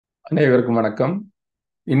அனைவருக்கும் வணக்கம்.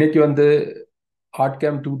 இன்னைக்கு வந்து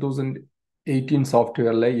ArtCAM 2018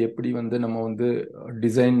 சாஃப்ட்வேர்ல எப்படி நம்ம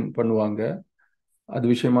டிசைன் பண்ணுவாங்க அது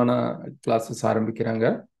விஷயமான கிளாஸஸ் ஆரம்பிக்கிறாங்க.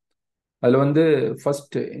 அதில்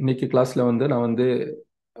ஃபர்ஸ்ட் இன்னைக்கு கிளாஸ்ல நான்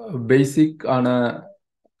பேசிக் ஆன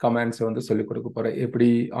கமாண்ட்ஸை சொல்லிக் கொடுக்க போகிறேன். எப்படி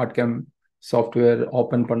ArtCAM சாஃப்ட்வேர்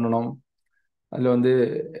ஓப்பன் பண்ணணும், அதில்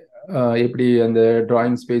எப்படி அந்த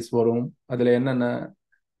டிராயிங் ஸ்பேஸ் வரும், அதில் என்னென்ன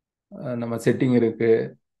நம்ம செட்டிங்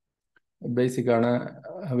இருக்குது, பேசிக்கான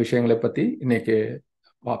விஷயங்களை பற்றி இன்னைக்கு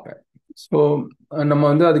பார்ப்பேன். ஸோ நம்ம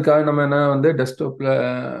அதுக்காக நம்ம என்ன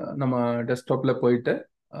டெஸ்க்டாப்பில் போயிட்டு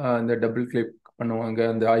இந்த டபுள் கிளிக் பண்ணுவாங்க.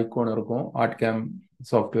 அந்த ஐகான் இருக்கும், ArtCAM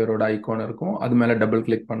சாஃப்ட்வேரோட ஐகான் இருக்கும். அது மேலே டபுள்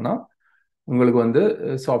கிளிக் பண்ணால் உங்களுக்கு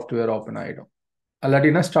சாஃப்ட்வேர் ஓப்பன் ஆகிடும்.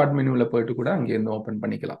 அல்லாட்டினா ஸ்டார்ட் மெனுவில் போயிட்டு கூட அங்கேருந்து ஓப்பன்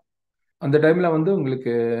பண்ணிக்கலாம். அந்த டைமில்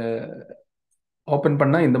உங்களுக்கு ஓப்பன்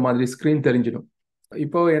பண்ணால் இந்த மாதிரி ஸ்க்ரீன் தெரிஞ்சிடும்.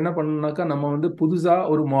 இப்போ என்ன பண்ணணும்னாக்கா நம்ம புதுசாக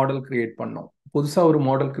ஒரு மாடல் கிரியேட் பண்ணோம். புதுசாக ஒரு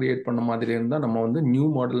மாடல் கிரியேட் பண்ண மாதிரி இருந்தால் நம்ம நியூ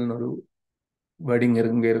மாடல்னு ஒரு வேர்டிங்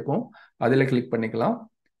இங்கே இருக்கும், அதில் கிளிக் பண்ணிக்கலாம்.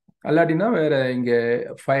 அல்லாட்டினா வேற இங்கே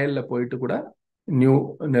ஃபைலில் போயிட்டு கூட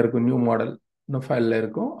நியூன்னு இருக்கும், நியூ மாடல் ஃபைலில்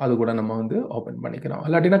இருக்கும், அது கூட நம்ம ஓப்பன் பண்ணிக்கலாம்.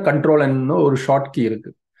 அல்லாட்டினா கண்ட்ரோல் என்ன ஒரு ஷார்ட் கீ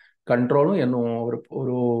இருக்குது, கண்ட்ரோலும் இன்னும்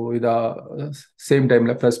ஒரு இதாக சேம்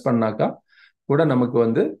டைமில் ப்ரெஸ் பண்ணாக்கா கூட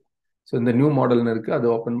நமக்கு ஸோ இந்த நியூ மாடல்னு இருக்குது, அது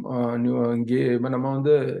ஓப்பன் நியூ இங்கே நம்ம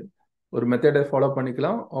ஒரு மெத்தடை ஃபாலோ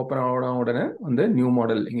பண்ணிக்கலாம். ஓப்பன் ஆன உடனே நியூ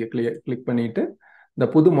மாடல் இங்கே கிளிக் பண்ணிட்டு இந்த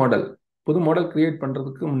புது மாடல் கிரியேட்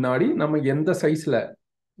பண்ணுறதுக்கு முன்னாடி நம்ம எந்த சைஸில்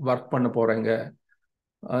ஒர்க் பண்ண போகிறோங்க,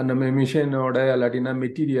 நம்ம மிஷினோட இல்லாட்டினா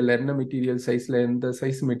மெட்டீரியல் என்ன மெட்டீரியல் சைஸில் எந்த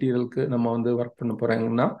சைஸ் மெட்டீரியலுக்கு நம்ம ஒர்க் பண்ண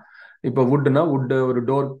போகிறாங்கன்னா, இப்போ வுட்டுனா வுட்டு ஒரு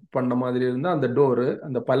டோர் பண்ண மாதிரி இருந்தால் அந்த டோரு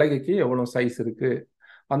அந்த பலகைக்கு எவ்வளோ சைஸ் இருக்குது,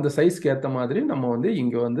 அந்த சைஸ்க்கு ஏற்ற மாதிரி நம்ம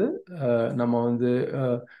இங்கே நம்ம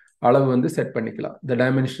அளவு செட் பண்ணிக்கலாம். இந்த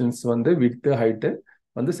டைமென்ஷன்ஸ் விட்த்து ஹைட்டு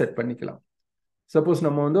செட் பண்ணிக்கலாம். சப்போஸ்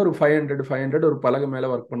நம்ம ஒரு 500 ஒரு பலகை மேலே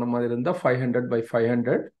ஒர்க் பண்ண மாதிரி இருந்தால் 500 by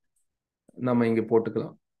 500 நம்ம இங்கே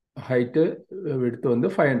போட்டுக்கலாம். ஹைட்டு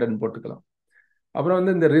விட்த்து 500 போட்டுக்கலாம்.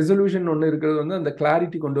 அப்புறம் இந்த ரெசல்யூஷன் ஒன்று இருக்கிறது அந்த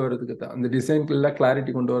கிளாரிட்டி கொண்டு வரதுக்கு தான், அந்த டிசைன்ல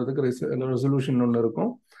கிளாரிட்டி கொண்டு வரதுக்கு ரெசல்யூஷன் ஒன்று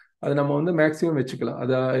இருக்கும். அது நம்ம மேக்ஸிமம் வச்சுக்கலாம்,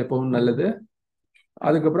 அது எப்பவும் நல்லது.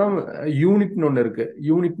 அதுக்கப்புறம் யூனிட்னு ஒன்று இருக்கு.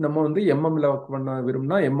 யூனிட் நம்ம எம்எம்ல ஒர்க் பண்ண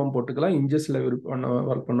விரும்பினா எம்எம் போட்டுக்கலாம், இன்ச்சஸ்ல ஒர்க்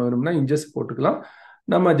பண்ண விரும்பினா இன்ச்சஸ் போட்டுக்கலாம்.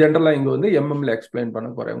 நம்ம ஜென்ரலாக இங்கே எம்எம்ல எக்ஸ்பிளைன் பண்ண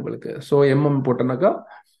போகிறேன் உங்களுக்கு. ஸோ எம்எம் போட்டோன்னாக்கா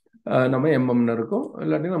நம்ம எம்எம்னு இருக்கும்,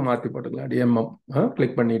 இல்லாட்டி நம்ம மாற்றி போட்டுக்கலாம். அப்படி எம்எம்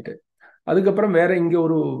கிளிக் பண்ணிட்டு அதுக்கப்புறம் வேற இங்கே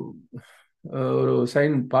ஒரு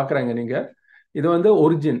சைன் பார்க்குறாங்க நீங்கள். இது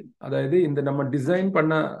ஒரிஜின், அதாவது இந்த நம்ம டிசைன்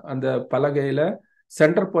பண்ண அந்த பலகையில்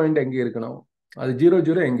சென்டர் பாயிண்ட் எங்கே இருக்கணும், அது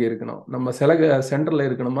 0 எங்கே இருக்கணும், நம்ம சென்டரில்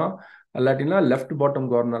இருக்கணுமா இல்லாட்டினா லெஃப்ட் பாட்டம்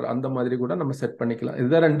கார்னர் அந்த மாதிரி கூட நம்ம செட் பண்ணிக்கலாம்.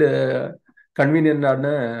 இதுதான் ரெண்டு கன்வீனியன்டான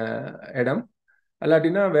இடம்.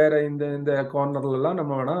 இல்லாட்டினா வேற இந்த கார்னர்லாம்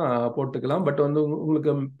நம்ம வேணால் போட்டுக்கலாம். பட்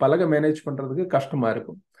உங்களுக்கு பலகை மேனேஜ் பண்ணுறதுக்கு கஷ்டமாக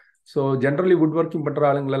இருக்கும். ஸோ ஜென்ரலி வுட் ஒர்க்கிங் பண்ணுற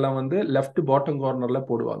ஆளுங்களெல்லாம் லெஃப்ட் பாட்டம் கார்னரில்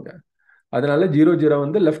போடுவாங்க. அதனால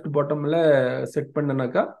 0 லெஃப்ட் பாட்டமில் செட்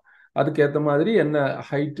பண்ணினாக்கா அதுக்கேற்ற மாதிரி என்ன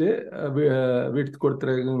ஹைட்டு விட்த்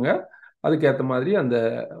கொடுத்துருக்குங்க, அதுக்கேற்ற மாதிரி அந்த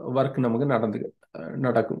ஒர்க் நமக்கு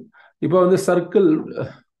நடக்கும். இப்போ சர்க்கிள்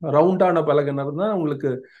ரவுண்டான பலகைனர் தான் உங்களுக்கு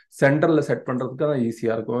சென்டரில் செட் பண்ணுறதுக்கு தான்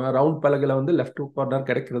ஈஸியாக இருக்கும். ரவுண்ட் பலகையில் லெஃப்ட் கார்னர்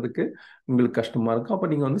கிடைக்கிறதுக்கு உங்களுக்கு கஷ்டமாக இருக்கும். அப்போ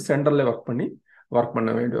நீங்கள் சென்டரில் ஒர்க்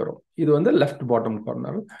பண்ண வேண்டி வரும். இது லெஃப்ட் பாட்டம்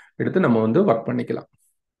கார்னர் எடுத்து நம்ம ஒர்க் பண்ணிக்கலாம்.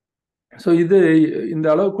 ஸோ இந்த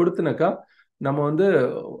அளவு கொடுத்துனாக்கா நம்ம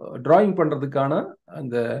டிராயிங் பண்ணுறதுக்கான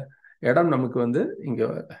அந்த இடம் நமக்கு இங்கே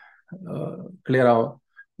கிளியராக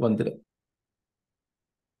வந்துடும்.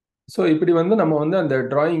 ஸோ இப்படி நம்ம அந்த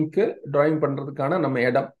டிராயிங் பண்ணுறதுக்கான நம்ம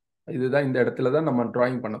இடம் இதுதான். இந்த இடத்துல தான் நம்ம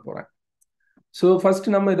டிராயிங் பண்ண போகிறேன். ஸோ ஃபர்ஸ்ட்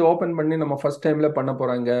நம்ம இதை ஓப்பன் பண்ணி நம்ம ஃபர்ஸ்ட் டைமில் பண்ண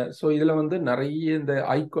போகிறாங்க. ஸோ இதில் நிறைய இந்த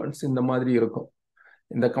ஐகான்ஸ் இந்த மாதிரி இருக்கும்,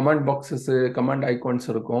 இந்த கமாண்ட் பாக்ஸஸ் கமாண்ட் ஐகான்ஸ்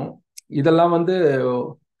இருக்கும். இதெல்லாம்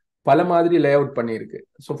பல மாதிரி லே அவுட் பண்ணியிருக்கு.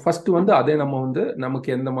 ஸோ ஃபர்ஸ்ட் அதே நம்ம நமக்கு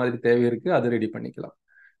எந்த மாதிரி தேவை இருக்குது அதை ரெடி பண்ணிக்கலாம்.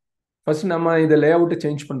 ஃபர்ஸ்ட் நம்ம இதை லே அவுட்டை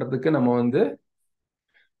சேஞ்ச் பண்ணுறதுக்கு நம்ம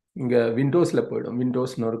இங்கே விண்டோஸில் போயிடும்.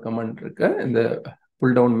 விண்டோஸ்னு ஒரு கமாண்ட் இருக்கு, இந்த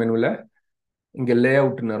புல் டவுன் மெனுவில் இங்கே லே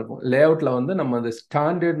அவுட்னு இருக்கும். லே அவுட்டில் நம்ம அந்த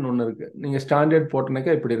ஸ்டாண்டர்ட்னு ஒன்று இருக்குது. நீங்கள் ஸ்டாண்டர்ட்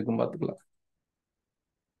போட்டோன்னாக்கா எப்படி இருக்கும் பார்த்துக்கலாம்.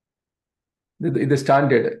 இது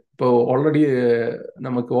ஸ்டாண்டர்டு. இப்போ ஆல்ரெடி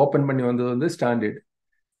நமக்கு ஓப்பன் பண்ணி வந்தது ஸ்டாண்டர்ட்.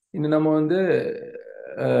 இன்னும் நம்ம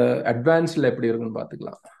அட்வான்ஸ்ல எப்படி இருக்குன்னு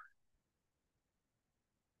பார்த்துக்கலாம்.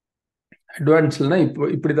 அட்வான்ஸ்லனா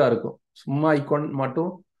இப்படி தான் இருக்கும். சும்மா ஐகான்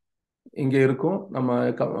மட்டும் இங்கே இருக்கும். நம்ம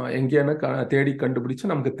எங்கேன்னு தேடி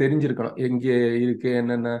கண்டுபிடிச்சு நமக்கு தெரிஞ்சிருக்கணும் எங்கே இருக்கு,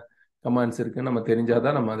 என்னென்ன கமாண்ட்ஸ் இருக்கு நம்ம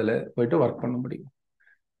தெரிஞ்சாதான் நம்ம அதில் போயிட்டு ஒர்க் பண்ண முடியும்.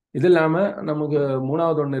 இது இல்லாமல் நமக்கு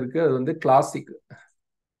மூணாவது ஒன்று இருக்கு, அது கிளாசிக்.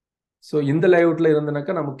 ஸோ இந்த லேஅவுட்டில்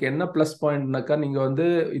இருந்தனாக்கா நமக்கு என்ன ப்ளஸ் பாயிண்ட்னாக்கா நீங்கள் வந்து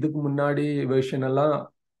இதுக்கு முன்னாடி வெர்ஷன் எல்லாம்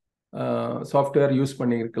சாஃப்ட்வேர் யூஸ்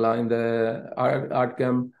பண்ணியிருக்கலாம். இந்த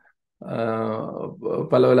ஆர்ட்கேம்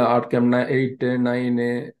பல ஆர்ட்கேம் 8, 9,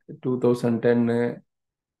 2010,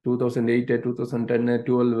 2008, 2010,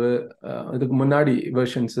 12, இதுக்கு முன்னாடி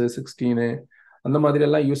வெர்ஷன்ஸு 16 அந்த மாதிரி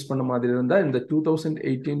எல்லாம் யூஸ் பண்ண மாதிரி இருந்தால் இந்த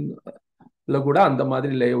 2018ல கூட அந்த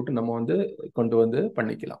மாதிரி லேஅவுட் நம்ம வந்து கொண்டு வந்து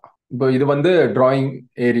பண்ணிக்கலாம். இப்போ இது வந்து டிராயிங்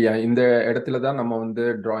ஏரியா. இந்த இடத்துல தான் நம்ம வந்து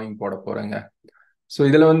டிராயிங் போட போறோங்க. ஸோ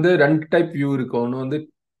இதில் வந்து 2 டைப் வியூ இருக்கும். ஒன்று வந்து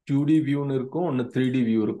 2D வியூன்னு இருக்கும், ஒன்று 3D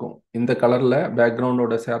வியூ இருக்கும். இந்த கலரில்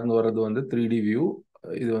பேக்ரவுண்டோட சேர்ந்து வர்றது வந்து 3D வியூ.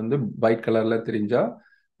 இது வந்து ஒயிட் கலரில் தெரிஞ்சா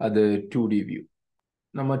அது 2D வியூ.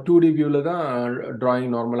 நம்ம 2D வியூவில் தான் டிராயிங்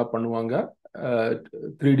நார்மலாக பண்ணுவாங்க.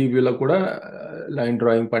 3D வியூவில் கூட லைன்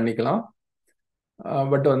டிராயிங் பண்ணிக்கலாம்.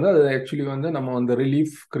 பட் வந்து அது ஆக்சுவலி வந்து நம்ம வந்து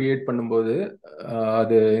ரிலீஃப் கிரியேட் பண்ணும்போது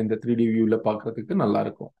அது இந்த 3D வியூவில் பார்க்குறதுக்கு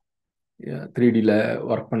நல்லாயிருக்கும். 3Dயில்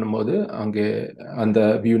ஒர்க் பண்ணும்போது அங்கே அந்த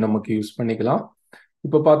வியூ நமக்கு யூஸ் பண்ணிக்கலாம்.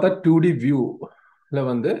 இப்போ பார்த்தா 2D வியூவில்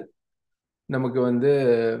வந்து நமக்கு வந்து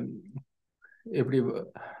எப்படி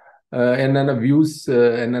என்னென்ன வியூஸ்,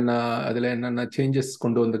 என்னென்ன அதில் என்னென்ன சேஞ்சஸ்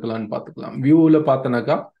கொண்டு வந்துக்கலாம்னு பார்த்துக்கலாம். வியூவில்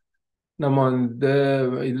பார்த்தோன்னாக்கா நம்ம வந்து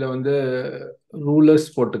இதில் வந்து ரூலர்ஸ்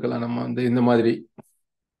போட்டுக்கலாம். நம்ம வந்து இந்த மாதிரி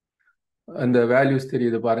அந்த வேல்யூஸ்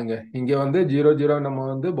தெரியுது பாருங்க. இங்கே வந்து 0, 0 நம்ம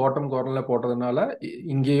வந்து பாட்டம் கார்னரில் போட்டதுனால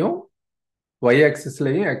இங்கேயும் y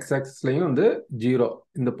ஆக்சிஸ்லையும் x ஆக்சிஸ்லையும் வந்து 0,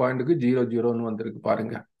 இந்த பாயிண்ட்டுக்கு 0, 0ன்னு வந்திருக்கு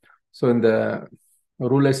பாருங்க. ஸோ இந்த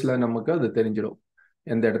ரூலர்ஸில் நமக்கு அது தெரிஞ்சிடும்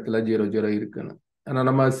எந்த இடத்துல 0, 0 இருக்குன்னு. ஆனால்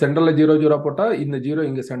நம்ம சென்டரில் 0, 0 போட்டால் இந்த 0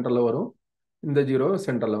 இங்கே சென்டரில் வரும், இந்த 0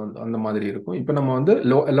 சென்டரில் வந்து அந்த மாதிரி இருக்கும். இப்போ நம்ம வந்து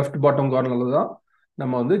லெஃப்ட் பாட்டம் கார்னரில் தான்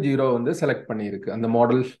நம்ம வந்து 0 வந்து செலக்ட் பண்ணியிருக்கு அந்த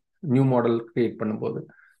மாடல், நியூ மாடல் கிரியேட் பண்ணும்போது.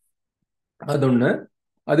 அது ஒன்று.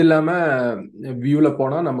 அது இல்லாமல் வியூவில்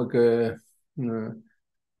போனால் நமக்கு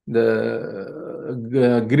இந்த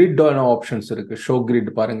கிரிட் ஆப்ஷன்ஸ் இருக்கு. ஷோ கிரிட்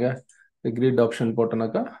பாருங்க. இந்த கிரிட் ஆப்ஷன்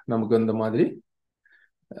போட்டோம்னாக்கா நமக்கு இந்த மாதிரி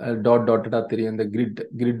டாட் டாட்டடாக தெரியும். இந்த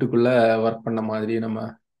கிரிட்டுக்குள்ள ஒர்க் பண்ண மாதிரி நம்ம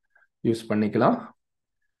யூஸ் பண்ணிக்கலாம்.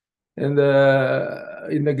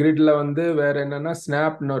 இந்த கிரிட்ல வந்து வேற என்னன்னா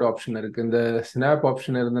ஸ்னாப்னு ஒரு ஆப்ஷன் இருக்கு. இந்த ஸ்னாப்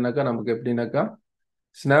ஆப்ஷன் இருந்தனாக்கா நமக்கு எப்படின்னாக்கா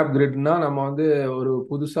ஸ்னாப் கிரிட்னா நம்ம வந்து ஒரு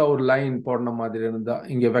புதுசாக ஒரு லைன் போடணும் மாதிரி இருந்தால்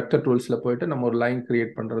இங்கே வெக்டர் டூல்ஸில் போயிட்டு நம்ம ஒரு லைன்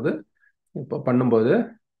கிரியேட் பண்ணுறது. இப்போ பண்ணும்போது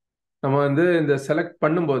நம்ம வந்து இந்த செலக்ட்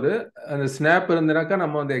பண்ணும்போது அந்த ஸ்னாப் இருந்தனாக்கா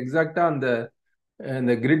நம்ம வந்து எக்ஸாக்டாக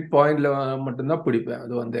இந்த கிரிட் பாயிண்ட்ல மட்டும்தான் பிடிப்பேன்.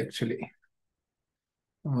 அது வந்து ஆக்சுவலி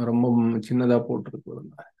ரொம்ப சின்னதாக போட்டிருக்கு.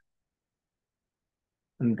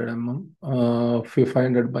 100 mm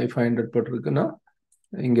 500 by 500 போட்டிருக்குன்னா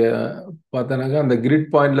இங்கே பார்த்தோன்னாக்கா அந்த கிரிட்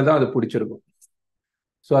பாயிண்ட்ல தான் அது பிடிச்சிருக்கும்.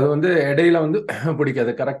 ஸோ அது வந்து இடையில வந்து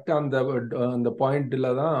பிடிக்காது. கரெக்டாக அந்த பாயிண்ட்ல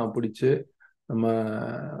தான் பிடிச்சி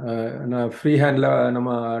நம்ம ஃப்ரீ ஹேண்டில் நம்ம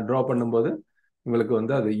ட்ரா பண்ணும்போது உங்களுக்கு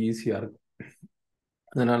வந்து அது ஈஸியாக இருக்கும்.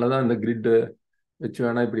 அதனால தான் இந்த கிரிட்டு வச்சு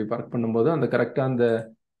வேணால் இப்படி ஒர்க் பண்ணும்போது அந்த கரெக்டாக அந்த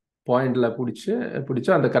பாயிண்ட்ல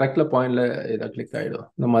பிடிச்சா அந்த கரெக்டில் பாயிண்ட்ல இதாக கிளிக் ஆகிடும்.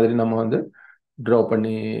 இந்த மாதிரி நம்ம வந்து ட்ரா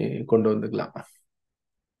பண்ணி கொண்டு வந்துக்கலாம்.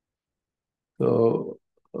 ஸோ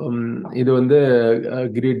இது வந்து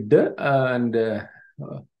கிரிட் அண்ட்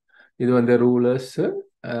இது வந்து ரூலர்ஸ்.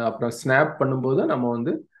 அப்புறம் ஸ்னாப் பண்ணும்போது நம்ம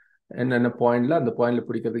வந்து என்னென்ன பாயிண்ட்ல அந்த பாயிண்ட்ல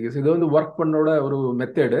பிடிக்கிறதுக்கு இது வந்து ஒர்க் பண்ணோட ஒரு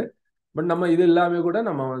மெத்தடு. பட் நம்ம இது எல்லாமே கூட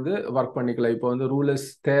நம்ம வந்து ஒர்க் பண்ணிக்கலாம். இப்போ வந்து ரூலர்ஸ்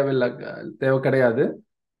தேவை கிடையாது.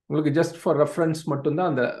 உங்களுக்கு ஜஸ்ட் ஃபார் ரெஃபரன்ஸ்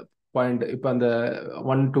மட்டும்தான் அந்த பாயிண்ட். இப்போ அந்த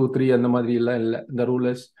 1, 2, 3 அந்த மாதிரி எல்லாம் இல்லை. இந்த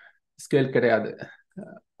ரூலர்ஸ் ஸ்கேல் கிடையாது.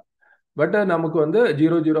 பட் நமக்கு வந்து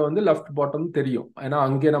 0, 0 வந்து லெஃப்ட் பாட்டம் தெரியும். ஏன்னா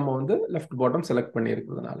அங்கே நம்ம வந்து லெஃப்ட் பாட்டம் செலக்ட் பண்ணி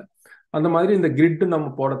இருக்கிறதுனால அந்த மாதிரி இந்த கிரிட் நம்ம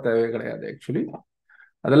போட தேவை கிடையாது. ஆக்சுவலி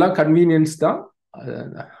அதெல்லாம் கன்வீனியன்ஸ் தான்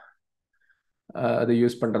அதை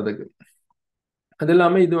யூஸ் பண்றதுக்கு. அது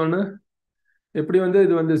இல்லாமல் இது ஒன்று எப்படி வந்து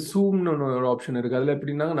இது வந்து ஜூம்னு ஒரு ஆப்ஷன் இருக்கு. அதில்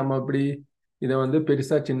எப்படின்னா நம்ம இப்படி இதை வந்து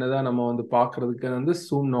பெருசா சின்னதா நம்ம வந்து பார்க்கறதுக்கு வந்து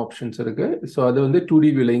ஜூம்னு ஆப்ஷன்ஸ் இருக்கு. ஸோ அது வந்து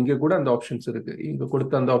 2D வியூல இங்கே கூட அந்த ஆப்ஷன்ஸ் இருக்கு. இங்கே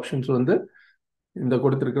கொடுத்த அந்த ஆப்ஷன்ஸ் வந்து இந்த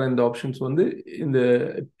கொடுத்துருக்கிற இந்த ஆப்ஷன்ஸ் வந்து இந்த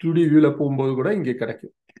 2D வியூல போகும்போது கூட இங்கே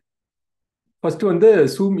கிடைக்கும். ஃபர்ஸ்ட் வந்து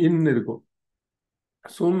ஜூம் இன் இருக்கும்.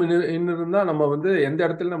 ஜூம் இன் இருந்தால் நம்ம வந்து எந்த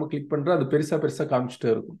இடத்துல நம்ம கிளிக் பண்றோம் அது பெருசா பெருசா காமிச்சிட்டே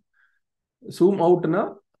இருக்கும். ஜூம் அவுட்னா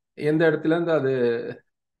எந்த இடத்துல இருந்து அது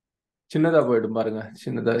சின்னதா போயிடும் பாருங்க.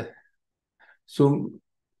 சின்னதா ஜூம்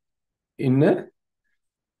இன்னு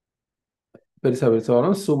பெருசா பெருசா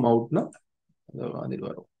வரும். ஜூம் அவுட்னா அந்த மாதிரி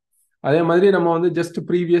வரும். அதே மாதிரி நம்ம வந்து ஜஸ்ட்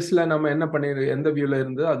ப்ரீவியஸ்ல நம்ம என்ன பண்ணிருக்கோம் எந்த வியூல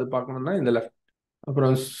இருந்து அது பார்க்கணும்னா இந்த லெஃப்ட்.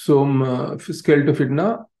 அப்புறம் ஜூம் ஸ்கேல் டு ஃபிட்னா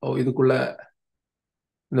இதுக்குள்ள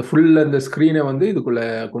இந்த ஃபுல்ல இந்த ஸ்க்ரீனை வந்து இதுக்குள்ள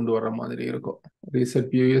கொண்டு வர்ற மாதிரி இருக்கும். ரீசெட்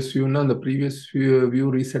ப்ரீவியஸ் வியூன்னா அந்த ப்ரீவியஸ் வியூ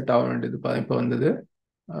ரீசெட் ஆக வேண்டியது இப்போ வந்தது.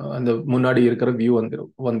 அந்த முன்னாடி இருக்கிற வியூ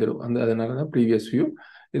வந்துடும் அதனால தான் ப்ரீவியஸ் வியூ.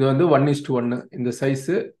 இது வந்து 1:1 இந்த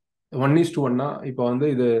சைஸு 1:1 இப்போ வந்து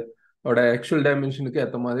இது ஆக்சுவல் டைமென்ஷனுக்கு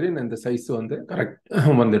ஏற்ற மாதிரி இந்த சைஸ் வந்து கரெக்ட்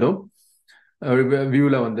வந்துடும்,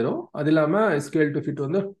 வியூவில் வந்துடும். அது இல்லாமல் ஸ்கேல் டு ஃபிட்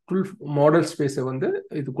வந்து ஃபுல் மாடல் ஸ்பேஸை வந்து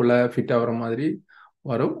இதுக்குள்ளே ஃபிட் ஆகிற மாதிரி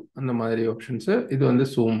வரும். அந்த மாதிரி ஆப்ஷன்ஸு. இது வந்து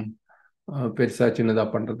ஜூம் பெருசா சின்னதாக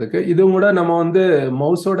பண்ணுறதுக்கு. இது கூட நம்ம வந்து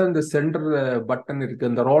மவுஸோட இந்த சென்டர் பட்டன்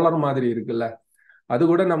இருக்குது, இந்த ரோலர் மாதிரி இருக்குல்ல, அது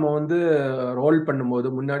கூட நம்ம வந்து ரோல் பண்ணும்போது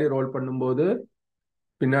முன்னாடி ரோல் பண்ணும்போது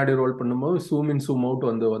பின்னாடி ரோல் பண்ணும்போது ஜூம் இன் ஜூம் அவுட்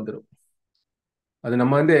வந்துடும். அது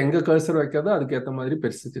நம்ம வந்து எங்கே கர்சர் வைக்கிறதோ அதுக்கேற்ற மாதிரி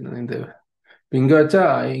பெருசு சின்ன. இந்த இங்கே வச்சா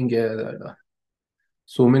இங்கே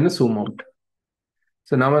zoom in zoom out.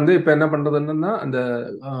 So நான் வந்து இப்போ என்ன பண்ணுறதுன்னா அந்த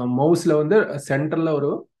மவுஸில் வந்து சென்டரில்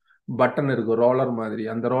ஒரு பட்டன் இருக்கும் ரோலர் மாதிரி.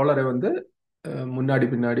 அந்த ரோலரை வந்து முன்னாடி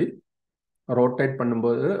பின்னாடி ரோல்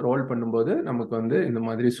பண்ணும்போது நமக்கு வந்து இந்த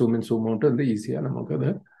மாதிரி ஜூம் இன் ஜூம் அவுட் வந்து ஈஸியாக நமக்கு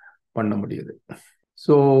அதை பண்ண முடியுது.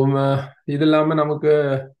 ஸோ இது இல்லாமல் நமக்கு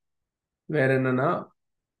வேற என்னன்னா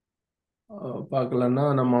பார்க்கலன்னா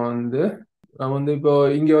நம்ம வந்து இப்போ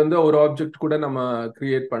இங்கே வந்து ஒரு ஆப்ஜெக்ட் கூட நம்ம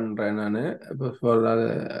கிரியேட் பண்ணுறேன் நான்.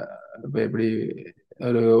 இப்போ எப்படி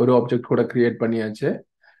ஒரு ஆப்ஜெக்ட் கூட கிரியேட் பண்ணியாச்சு.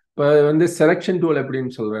 இப்போ வந்து செலெக்ஷன் டூல்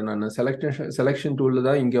எப்படின்னு சொல்கிறேன் நான். செலெக்ஷன் டூலில்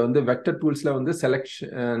தான் இங்கே வந்து வெக்டர் டூல்ஸில் வந்து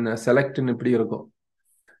செலக்ட்னு இப்படி இருக்கும்.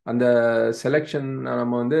 அந்த செலெக்ஷன்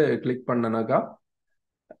நம்ம வந்து கிளிக் பண்ணனாக்கா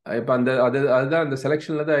இப்போ அதுதான் அந்த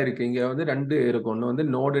செலெக்ஷனில் தான் இருக்குது. இங்கே வந்து 2 இருக்கும். ஒன்று வந்து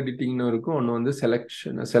நோட் எடிட்டிங்னு இருக்கும், ஒன்று வந்து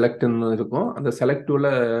செலக்ட்னு இருக்கும். அந்த செலக்ட்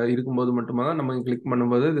டூலில் இருக்கும்போது மட்டுமா தான் நம்ம கிளிக்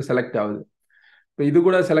பண்ணும்போது இது செலக்ட் ஆகுது. இப்போ இது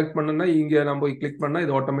கூட செலக்ட் பண்ணோன்னா இங்கே நம்ம கிளிக் பண்ணால்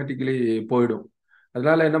இது ஆட்டோமேட்டிக்கலி போயிடும்.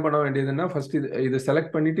 அதனால என்ன பண்ண வேண்டியதுன்னா ஃபர்ஸ்ட் இது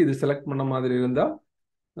செலக்ட் பண்ணிட்டு இது செலக்ட் பண்ண மாதிரி இருந்தால்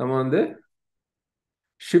நம்ம வந்து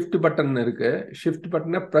ஷிஃப்ட் பட்டன் இருக்கு, ஷிஃப்ட்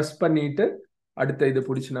பட்டனை ப்ரெஸ் பண்ணிட்டு அடுத்த இது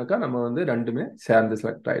பிடிச்சினாக்கா நம்ம வந்து 2மே சேர்ந்து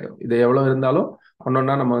செலக்ட் ஆகிடும். இது எவ்வளோ இருந்தாலும்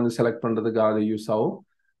ஒன்றொன்னா நம்ம வந்து செலக்ட் பண்ணுறதுக்கு அது யூஸ் ஆகும்.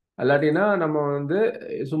 இல்லாட்டினா நம்ம வந்து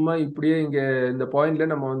சும்மா இப்படியே இங்கே இந்த பாயிண்ட்ல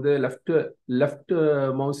நம்ம வந்து லெஃப்ட்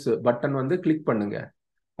மவுஸ் பட்டன் வந்து கிளிக் பண்ணுங்க.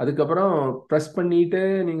 அதுக்கப்புறம் ப்ரெஸ் பண்ணிட்டு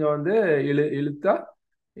நீங்கள் வந்து இழுத்தா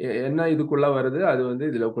என்ன இதுக்குள்ள வருது அது வந்து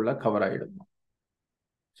இதுலக்குள்ள கவர் ஆகிடும்.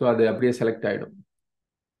 ஸோ அது அப்படியே செலக்ட் ஆகிடும்.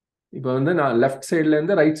 இப்போ வந்து நான் லெஃப்ட்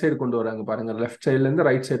சைட்லேருந்து ரைட் சைடு கொண்டு வராங்க பாருங்க. லெஃப்ட் சைட்லேருந்து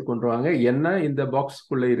ரைட் சைடு கொண்டு வராங்க. என்ன இந்த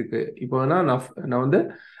பாக்ஸ்க்குள்ளே இருக்கு. இப்போ வேணா நான் வந்து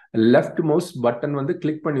லெஃப்ட் மவுஸ் பட்டன் வந்து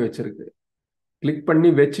கிளிக் பண்ணி வச்சிருக்கு. கிளிக்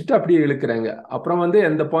பண்ணி வச்சுட்டு அப்படியே இழுக்கிறாங்க. அப்புறம் வந்து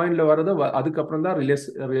எந்த பாயிண்ட்ல வரதோ அதுக்கப்புறம் தான்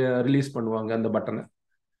ரிலீஸ் பண்ணுவாங்க அந்த பட்டனை.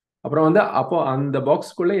 அப்புறம் வந்து அப்போ அந்த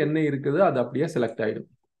பாக்ஸ்க்குள்ளே என்ன இருக்குது அது அப்படியே செலக்ட் ஆகிடும்.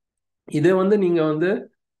 இதை வந்து நீங்கள் வந்து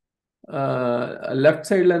லெஃப்ட்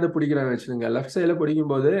சைட்லேருந்து பிடிக்கிறேன்னு வச்சுக்கோங்க. லெஃப்ட் சைடில்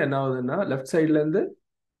பிடிக்கும்போது என்ன ஆகுதுன்னா ரைட்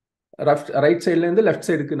சைட்லேருந்து லெஃப்ட்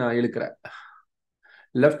சைடுக்கு நான் இழுக்கிறேன்.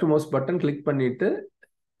 லெஃப்ட் மவுஸ் பட்டன் கிளிக் பண்ணிட்டு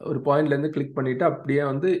ஒரு பாயிண்ட்லேருந்து கிளிக் பண்ணிட்டு அப்படியே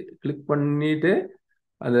வந்து கிளிக் பண்ணிட்டு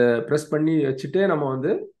அதை ப்ரெஸ் பண்ணி வச்சுட்டே நம்ம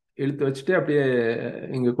வந்து இழுத்து வச்சுட்டு அப்படியே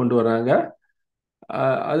இங்கே கொண்டு வராங்க.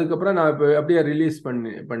 அதுக்கப்புறம் நான் இப்போ அப்படியே ரிலீஸ்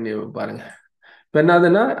பண்ணி பாருங்க. இப்போ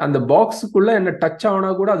என்னதுன்னா அந்த பாக்ஸுக்குள்ளே என்ன டச்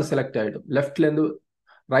ஆனா கூட அது செலக்ட் ஆகிடும்.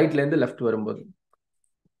 ரைட்லேருந்து லெஃப்ட்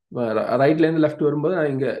வரும்போது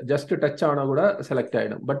நான் இங்கே ஜஸ்ட் டச் ஆனால் கூட செலக்ட்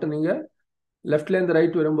ஆகிடும். பட் நீங்கள் லெஃப்ட்லேருந்து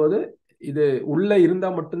ரைட் வரும்போது இது உள்ளே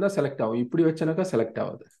இருந்தால் மட்டும்தான் செலக்ட் ஆகும். இப்படி வச்சனாக்கா செலக்ட்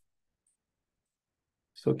ஆகுது.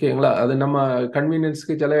 ஓகேங்களா? அது நம்ம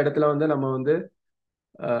கன்வீனியன்ஸ்க்கு சில இடத்துல வந்து நம்ம வந்து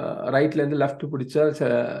ரைட்லேருந்து லெஃப்ட் பிடிச்சா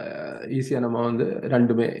ஈஸியாக நம்ம வந்து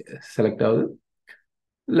 2மே செலக்ட் ஆகுது.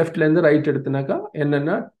 லெஃப்ட்லேருந்து ரைட் எடுத்துனாக்கா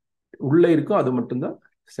என்னென்னா உள்ளே இருக்கோ அது மட்டும்தான்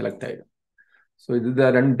செலக்ட் ஆகிடும். ஸோ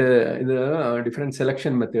இதுதான் 2 டிஃப்ரெண்ட்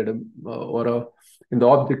செலெக்ஷன் மெத்தேடு. ஒரு இந்த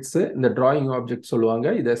ஆப்ஜெக்ட்ஸு இந்த டிராயிங் ஆப்ஜெக்ட் சொல்லுவாங்க.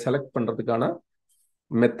 இதை செலக்ட் பண்ணுறதுக்கான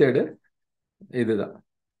மெத்தேடு இதுதான்.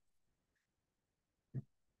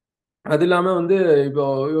 அது இல்லாமல் வந்து இப்போ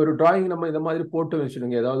ஒரு டிராயிங் நம்ம இந்த மாதிரி போட்டு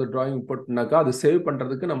வச்சுடுங்க. ஏதாவது டிராயிங் போட்டுனாக்கா அது சேவ்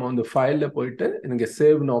பண்ணுறதுக்கு நம்ம வந்து ஃபைலில் போயிட்டு இங்கே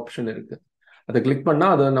சேவ்னு ஆப்ஷன் இருக்குது. அதை கிளிக்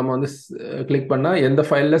பண்ணால் அதை நம்ம வந்து கிளிக் பண்ணால் எந்த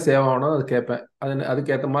ஃபைலில் சேவ் ஆகணும் அது கேட்பேன்.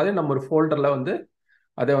 அதுக்கேற்ற மாதிரி நம்ம ஒரு ஃபோல்டரில் வந்து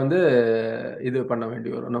அதை வந்து இது பண்ண வேண்டி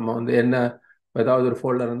வரும். நம்ம வந்து ஏதாவது ஒரு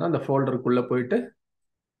ஃபோல்டர் இருந்தால் அந்த ஃபோல்டருக்குள்ளே போயிட்டு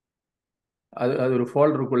அது ஒரு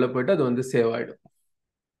ஃபோல்டருக்குள்ளே போயிட்டு அது வந்து சேவ் ஆகிடும்.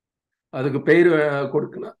 அதுக்கு பேர்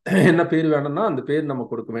கொடுக்கணும். என்ன பேர் வேணும்னா அந்த பேர் நம்ம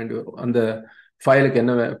கொடுக்க வேண்டி வரும். அந்த ஃபைலுக்கு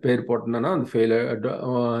என்ன பேர் போட்டோம்னா அந்த ஃபைலு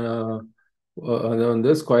அது வந்து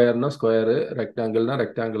ஸ்கொயர்னா ஸ்கொயரு, ரெக்டாங்கிள்னா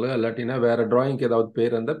ரெக்டாங்கிள், இல்லாட்டினா வேற டிராயிங்க்கு ஏதாவது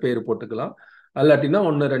பேர் இருந்தால் பேர் போட்டுக்கலாம். இல்லாட்டினா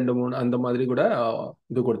 1 2 3 அந்த மாதிரி கூட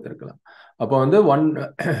இது கொடுத்துருக்கலாம். அப்போ வந்து 1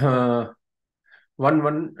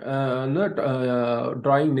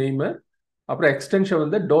 டிராயிங் நேமு, அப்புறம் எக்ஸ்டென்ஷன்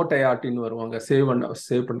வந்து .irt வருவாங்க.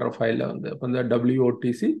 சேவ் பண்ணுற ஃபைலில் வந்து இப்போ இந்த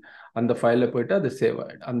WOTC அந்த ஃபைலில் போயிட்டு அது சேவ்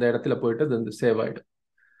ஆகிடும். அந்த இடத்துல போயிட்டு அது வந்து சேவ் ஆகிடும்.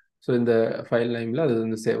 ஸோ இந்த ஃபைல் நேமில் அது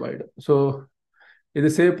வந்து சேவ் ஆகிடும். ஸோ இது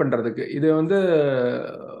சேவ் பண்ணுறதுக்கு இது வந்து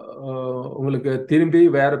உங்களுக்கு திரும்பி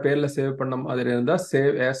வேறு பேரில் சேவ் பண்ண மாதிரி இருந்தால்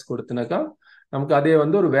சேவ் ஆஸ் கொடுத்துனாக்கா நமக்கு அதே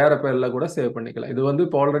வந்து ஒரு வேறு பேரில் கூட சேவ் பண்ணிக்கலாம். இது வந்து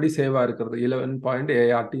இப்போ ஆல்ரெடி சேவாக இருக்கிறது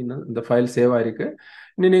 11.ARTன்னு இந்த ஃபைல் சேவ் ஆகிருக்கு.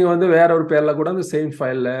 இனி நீங்கள் வந்து வேற ஒரு பேரில் கூட அந்த சேம்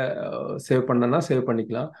ஃபைலில் சேவ் பண்ணனா சேவ்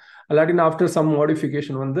பண்ணிக்கலாம். இல்லாட்டினா ஆஃப்டர் சம்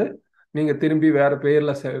மாடிஃபிகேஷன் வந்து நீங்கள் திரும்பி வேறு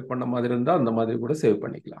பேரில் சேவ் பண்ண மாதிரி இருந்தால் அந்த மாதிரி கூட சேவ்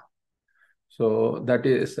பண்ணிக்கலாம். ஸோ தட்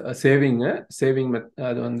இஸ் சேவிங்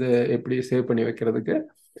அது வந்து எப்படி சேவ் பண்ணி வைக்கிறதுக்கு.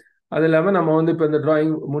 அது இல்லாமல் நம்ம வந்து இப்போ இந்த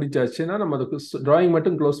டிராயிங் முடிச்சாச்சுன்னா நம்ம அதுக்கு டிராயிங்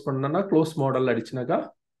மட்டும் க்ளோஸ் பண்ணோம்னா க்ளோஸ் மாடல் அடிச்சுனாக்கா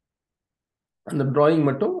அந்த டிராயிங்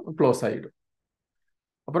மட்டும் க்ளோஸ் ஆகிடும்.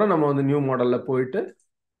 அப்புறம் நம்ம வந்து நியூ மாடலில் போயிட்டு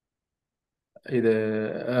இது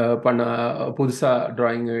பண்ண புதுசாக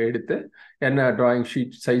டிராயிங் எடுத்து என்ன டிராயிங்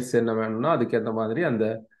ஷீட் சைஸ் என்ன வேணும்னா அதுக்கேற்ற மாதிரி அந்த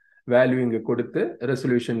வேல்யூ இங்கே கொடுத்து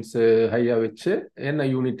ரெசல்யூஷன்ஸு ஹையாக வச்சு என்ன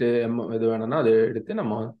யூனிட்டு இது வேணும்னா அதை எடுத்து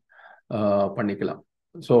நம்ம பண்ணிக்கலாம்.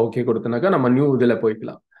 ஸோ ஓகே கொடுத்தனாக்கா நம்ம நியூ இதில்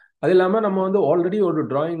போய்க்கலாம். அது இல்லாமல் நம்ம வந்து ஆல்ரெடி ஒரு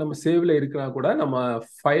டிராயிங் நம்ம சேவில் இருக்கிறா கூட நம்ம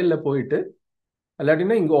ஃபைலில் போயிட்டு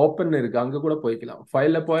இல்லாட்டினா இங்கே ஓப்பன் இருக்குது அங்கே கூட போய்க்கலாம்.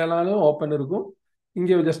 ஃபைலில் போயாலும் ஓப்பன் இருக்கும்,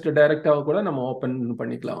 இங்கே ஜஸ்ட் டைரெக்டாக கூட நம்ம ஓப்பன்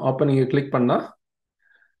பண்ணிக்கலாம். ஓப்பன் இங்கே கிளிக் பண்ணால்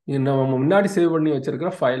நம்ம முன்னாடி சேவ் பண்ணி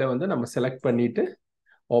வச்சிருக்கிற ஃபைலை வந்து நம்ம செலக்ட் பண்ணிட்டு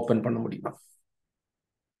ஓப்பன் பண்ண முடியும்.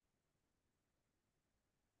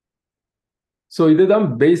 ஸோ இதுதான்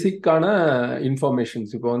பேசிக்கான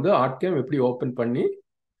இன்ஃபர்மேஷன்ஸ். இப்போ வந்து ArtCAM எப்படி ஓப்பன் பண்ணி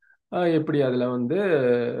எப்படி அதில் வந்து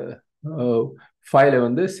ஃபைலை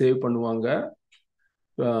வந்து சேவ் பண்ணுவாங்க,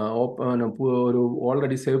 ஒரு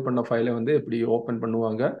ஆல்ரெடி சேவ் பண்ண ஃபைலை வந்து எப்படி ஓப்பன்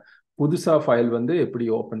பண்ணுவாங்க, புதுசாக ஃபைல் வந்து எப்படி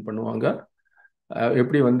ஓப்பன் பண்ணுவாங்க,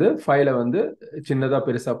 எப்படி வந்து ஃபைலை வந்து சின்னதாக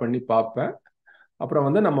பெருசாக பண்ணி பார்ப்பேன். அப்புறம்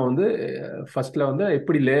வந்து நம்ம வந்து ஃபர்ஸ்ட்ல வந்து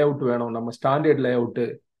எப்படி லே அவுட் வேணும், நம்ம ஸ்டாண்டர்ட் லே அவுட்டு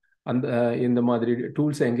அந்த இந்த மாதிரி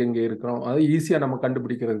டூல்ஸ் எங்கெங்கே இருக்கிறோம் அது ஈஸியாக நம்ம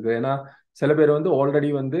கண்டுபிடிக்கிறதுக்கு. ஏன்னா சில பேர் வந்து ஆல்ரெடி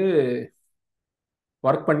வந்து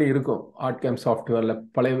ஒர்க் பண்ணி இருக்கும் ArtCAM சாஃப்ட்வேரில்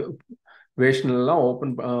பழைய வேஷன்லாம்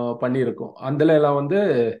ஓப்பன் பண்ணியிருக்கும். அதில் எல்லாம் வந்து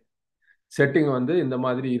செட்டிங் வந்து இந்த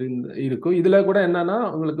மாதிரி இருக்கும். இதில் கூட என்னன்னா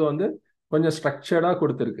உங்களுக்கு வந்து கொஞ்சம் ஸ்ட்ரக்சர்டாக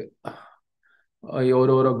கொடுத்துருக்கு,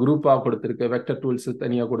 ஒரு குரூப்பாக கொடுத்துருக்கு, வெக்டர் டூல்ஸ்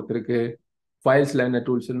தனியாக கொடுத்துருக்கு, ஃபைல்ஸில் என்ன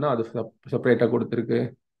டூல்ஸ்னா அது செப்பரேட்டாக கொடுத்துருக்கு,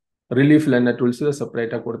 ரிலீஃபில் என்ன டூல்ஸ்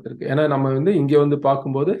செப்பரேட்டாக கொடுத்துருக்கு. ஏன்னா நம்ம வந்து இங்கே வந்து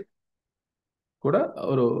பார்க்கும்போது கூட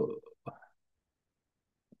ஒரு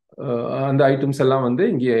அந்த ஐட்டம்ஸ் எல்லாம் வந்து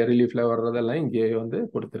இங்கே ரிலீஃபில் வர்றதெல்லாம் இங்கே வந்து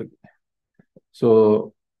கொடுத்துருக்கு. ஸோ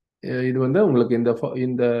இது வந்து உங்களுக்கு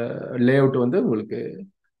இந்த லே அவுட் வந்து உங்களுக்கு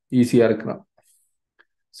ஈஸியாக இருக்கலாம்.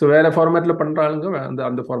 ஸோ வேறு ஃபார்மேட்டில் பண்ணுறாங்க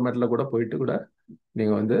அந்த ஃபார்மேட்டில் கூட போயிட்டு கூட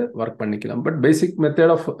நீங்கள் வந்து ஒர்க் பண்ணிக்கலாம். பட் பேசிக்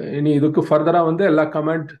மெத்தட் ஆஃப் இனி இதுக்கு ஃபர்தராக வந்து எல்லா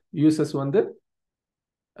கமாண்ட் யூசஸ் வந்து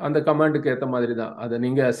அந்த கமாண்டுக்கு ஏற்ற மாதிரி தான் அதை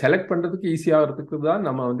நீங்கள் செலக்ட் பண்ணுறதுக்கு ஈஸியாகிறதுக்கு தான்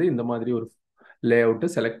நம்ம வந்து இந்த மாதிரி ஒரு லே அவுட்டு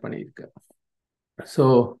செலக்ட் பண்ணியிருக்கேன். ஸோ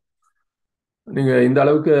நீங்கள் எந்த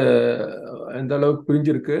அளவுக்கு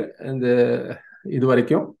புரிஞ்சிருக்கு இது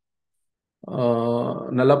வரைக்கும்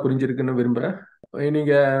நல்லா புரிஞ்சிருக்குன்னு விரும்புகிறேன்.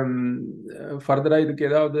 நீங்கள் ஃபர்தராக இதுக்கு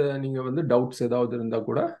ஏதாவது நீங்கள் வந்து டவுட்ஸ் ஏதாவது இருந்தால்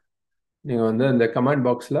கூட நீங்கள் வந்து இந்த கமெண்ட்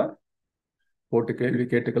பாக்ஸில் போட்டு கேள்வி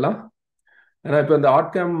கேட்டுக்கலாம். ஏன்னா இப்போ இந்த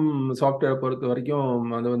ArtCAM சாஃப்ட்வேர் பொறுத்த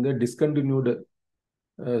வரைக்கும் அது வந்து டிஸ்கண்டினியூடு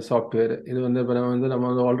சாஃப்ட்வேர். இது வந்து இப்போ நம்ம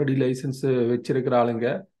வந்து ஆல்ரெடி லைசன்ஸ் வச்சிருக்கிற ஆளுங்க,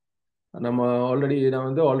 நான்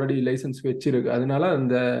வந்து ஆல்ரெடி லைசன்ஸ் வச்சிருக்கு. அதனால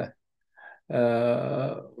அந்த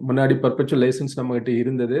முன்னாடி பர்பெச்சுவல் லைசன்ஸ் நம்மகிட்ட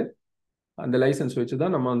இருந்தது, அந்த லைசன்ஸ் வச்சு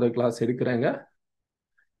தான் நம்ம அந்த கிளாஸ் எடுக்கிறாங்க.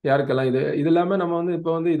 யாருக்கெல்லாம் இது இல்லாமல் நம்ம வந்து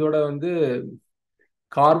இப்போ வந்து இதோட வந்து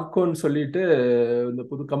கார்ப்கோன்னு சொல்லிட்டு இந்த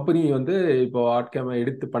புது கம்பெனி வந்து இப்போ ArtCAM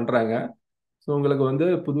எடுத்து பண்ணுறாங்க. ஸோ உங்களுக்கு வந்து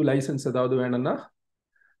புது லைசன்ஸ் ஏதாவது வேணும்னா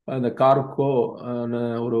அந்த கார்ப்கோ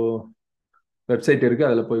ஒரு வெப்சைட் இருக்குது,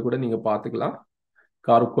 அதில் போய் கூட நீங்கள் பார்த்துக்கலாம்.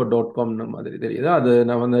 carpco.com மாதிரி தெரியுது, அது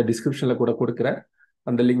நான் வந்து டிஸ்கிரிப்ஷனில் கூட கொடுக்குறேன்.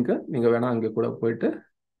 அந்த லிங்க்கை நீங்கள் வேணால் அங்கே கூட போயிட்டு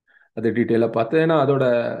அது டீட்டெயிலாக பார்த்து, ஏன்னா அதோட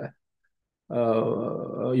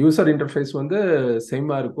யூசர் இன்டர்ஃபேஸ் வந்து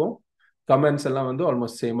சேமாக இருக்கும், கமெண்ட்ஸ் எல்லாம் வந்து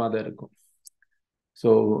ஆல்மோஸ்ட் சேமாக தான் இருக்கும். ஸோ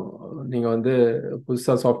நீங்கள் வந்து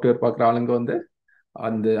புதுசாக சாஃப்ட்வேர் பார்க்குற ஆளுங்க வந்து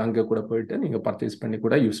அங்கே கூட போயிட்டு நீங்கள் பர்ச்சேஸ் பண்ணி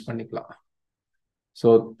கூட யூஸ் பண்ணிக்கலாம். So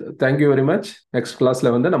thank you very much. Next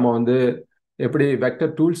கிளாஸில் வந்து நம்ம வந்து எப்படி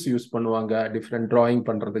வெக்டர் டூல்ஸ் யூஸ் பண்ணுவாங்க டிஃப்ரெண்ட் டிராயிங்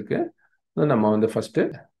பண்ணுறதுக்கு நம்ம வந்து ஃபஸ்ட்டு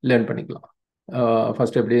லேர்ன் பண்ணிக்கலாம்.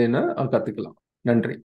 ஃபஸ்ட் எப்படின்னு கற்றுக்கலாம். நன்றி.